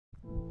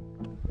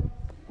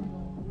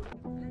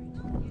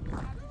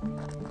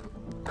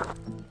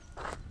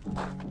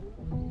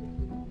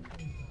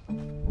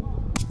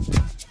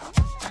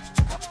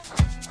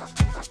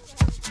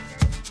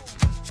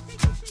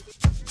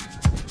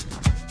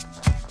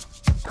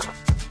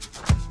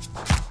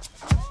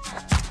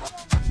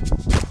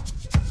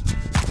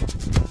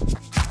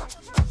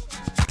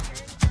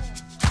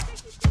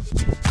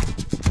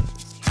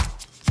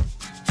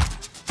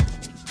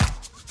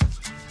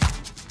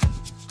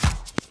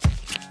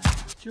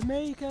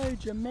Jamaica,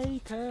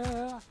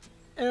 Jamaica.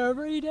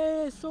 Every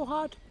day is so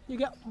hot, you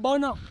get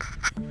bun up.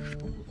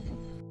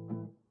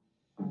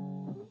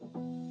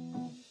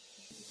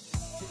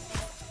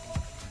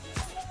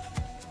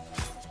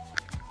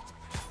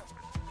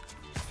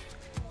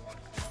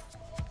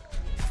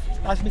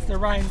 That's Mr.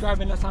 Ryan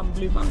driving us on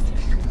Blue Mountain.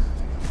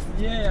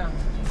 Yeah.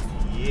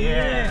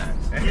 Yeah.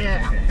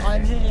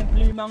 I'm here in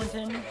Blue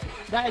Mountain.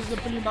 That is the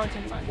Blue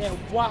Mountain right there.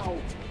 Wow.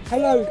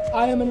 Hello,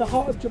 I am in the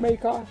heart of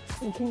Jamaica,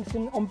 in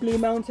Kingston on Blue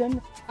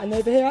Mountain. And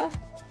over here,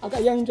 I've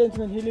got a young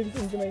gentleman who lives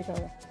in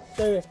Jamaica.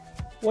 So,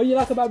 what do you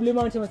like about Blue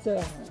Mountain,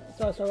 Mr.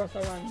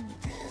 Ryan?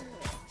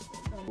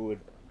 Good.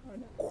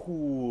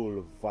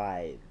 Cool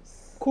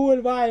vibes.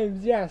 Cool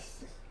vibes,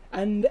 yes.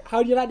 And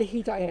how do you like the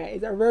heat out here?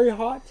 Is it very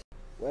hot?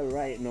 Well,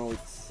 right now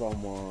it's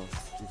summer.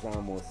 It's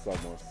almost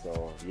summer,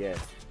 so yeah.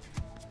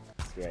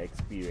 We're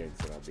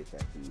experiencing a bit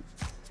of heat.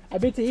 A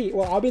bit of heat?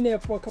 Well, I've been there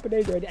for a couple of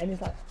days already and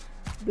it's like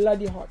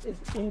bloody hot.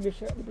 It's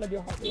English, bloody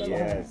hot.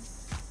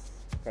 Yes.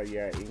 Because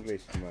you're an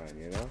Englishman,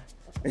 you know?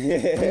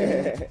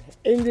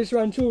 English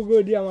run too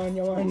good, yeah man,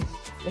 yeah man.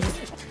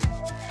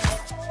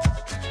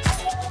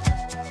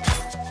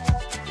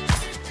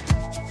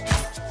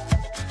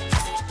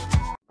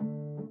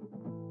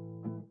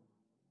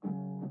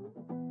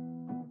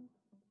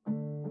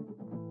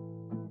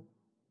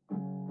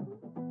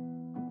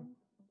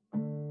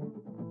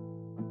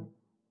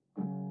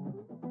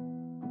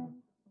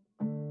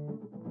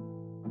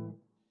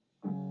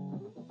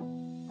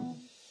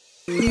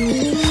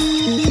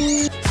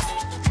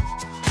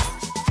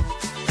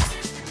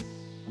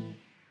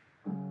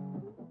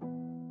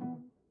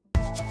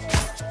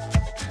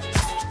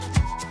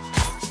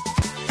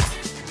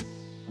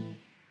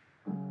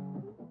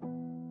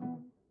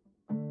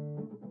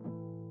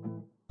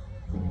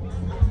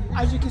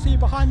 As you can see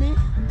behind me,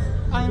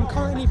 I am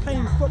currently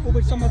playing football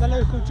with some of the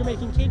local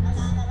Jamaican kids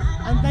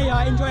and they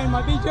are enjoying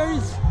my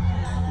videos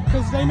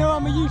because they know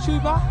I'm a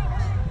YouTuber,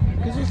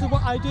 because this is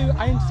what I do,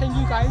 I entertain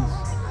you guys,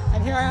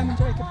 and here I am in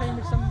Jamaica playing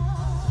with some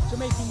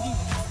Jamaican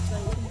youth, so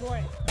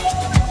enjoy.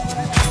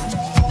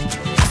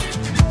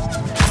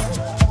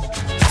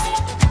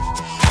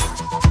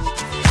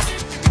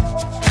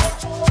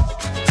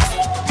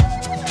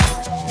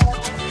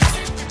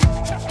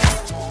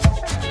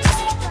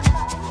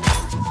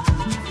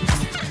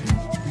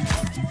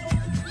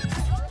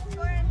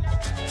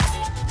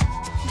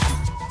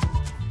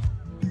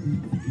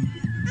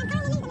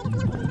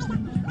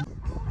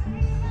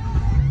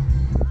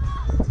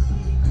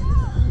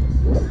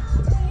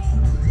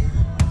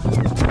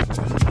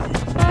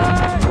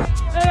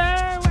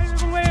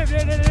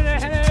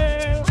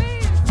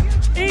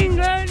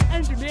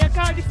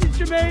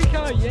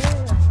 Jamaica, yeah!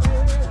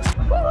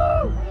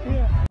 Woo!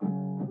 Yeah.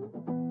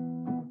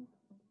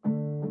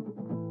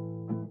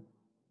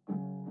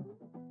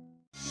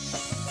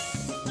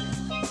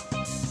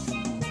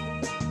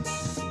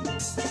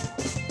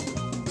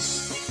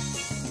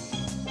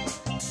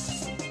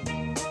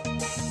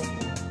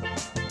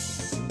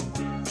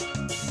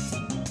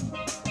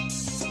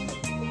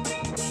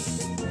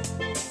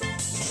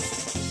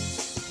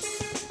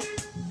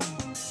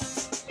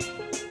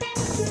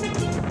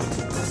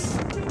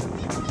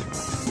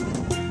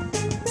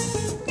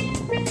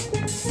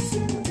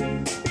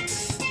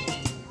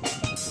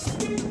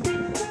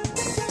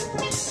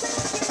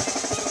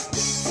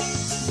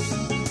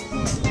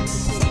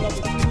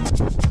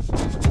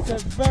 It's a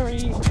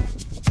very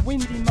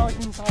windy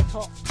mountainside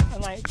top,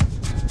 and like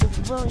it's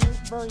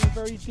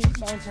very deep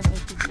mountain.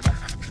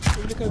 If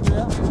you look over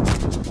there,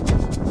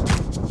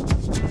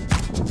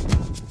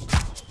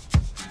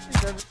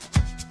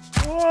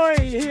 oh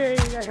yeah!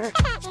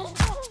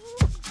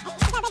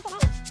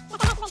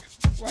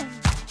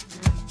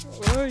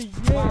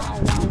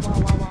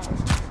 Wow.